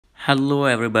Hello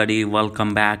everybody,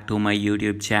 welcome back to my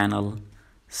YouTube channel.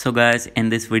 So guys, in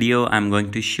this video I'm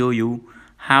going to show you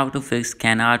how to fix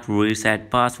cannot reset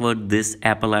password. This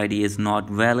Apple ID is not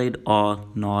valid or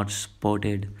not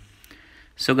supported.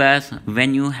 So guys,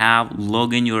 when you have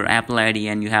login your Apple ID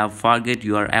and you have forget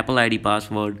your Apple ID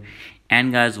password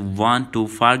and guys want to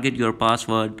forget your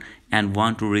password and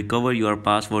want to recover your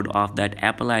password of that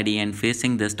Apple ID and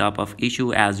facing this type of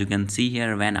issue, as you can see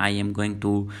here, when I am going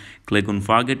to click on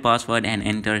forget password and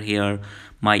enter here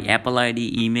my Apple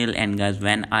ID email, and guys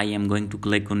when I am going to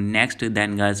click on next,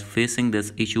 then guys facing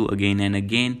this issue again and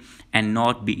again and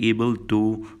not be able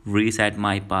to reset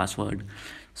my password.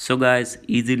 So guys,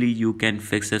 easily you can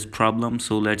fix this problem.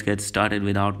 So let's get started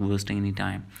without wasting any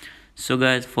time. So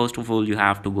guys, first of all you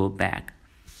have to go back,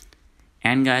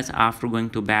 and guys after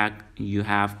going to back you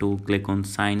have to click on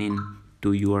sign in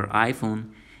to your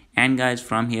iPhone, and guys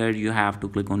from here you have to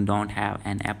click on don't have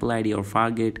an Apple ID or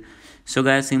forget. So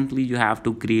guys simply you have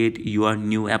to create your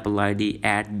new Apple ID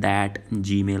at that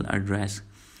Gmail address.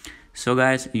 So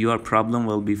guys your problem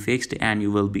will be fixed and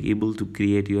you will be able to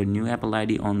create your new Apple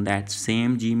ID on that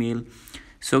same Gmail.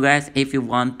 So guys, if you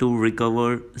want to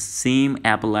recover same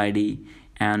Apple ID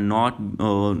and not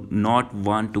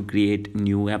want to create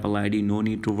new Apple ID, no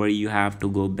need to worry, you have to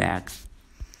go back.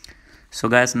 So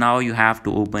guys now you have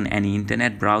to open any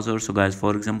internet browser. So guys,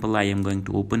 for example I am going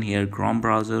to open here Chrome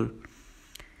browser,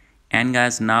 and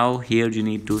guys now here you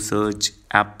need to search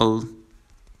Apple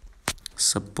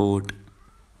support.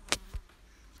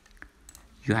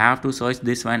 You have to search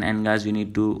this one, and guys you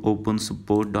need to open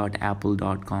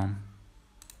support.apple.com,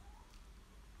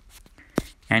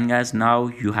 and guys now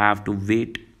you have to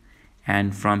wait,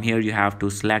 and from here you have to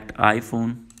select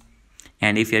iPhone,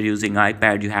 and if you're using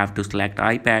iPad you have to select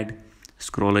iPad.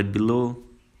 Scroll it below.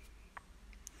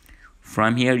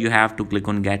 From here you have to click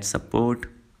on get support.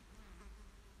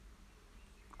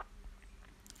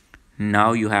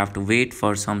 Now you have to wait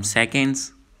for some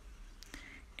seconds,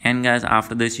 and guys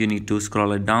after this you need to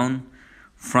scroll it down.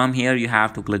 From here you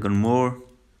have to click on more,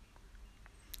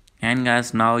 and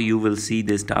guys now you will see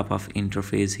this type of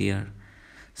interface here.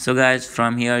 So guys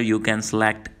from here you can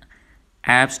select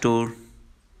App Store,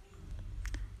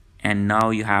 and now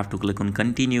you have to click on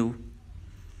continue,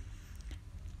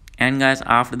 and guys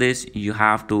after this you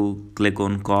have to click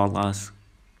on call us,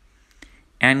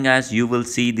 and guys you will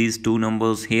see these two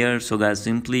numbers here. So guys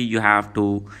simply you have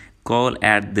to call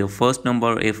at the first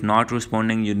number. If not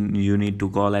responding, you need to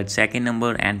call at second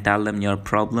number and tell them your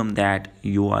problem, that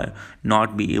you are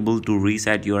not be able to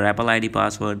reset your Apple ID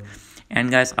password.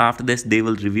 And guys after this they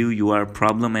will review your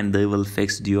problem and they will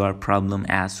fix your problem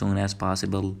as soon as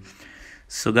possible.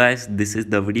 So guys, this is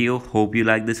the video. Hope you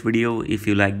like this video. If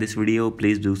you like this video,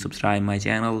 please do subscribe my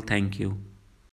channel. Thank you.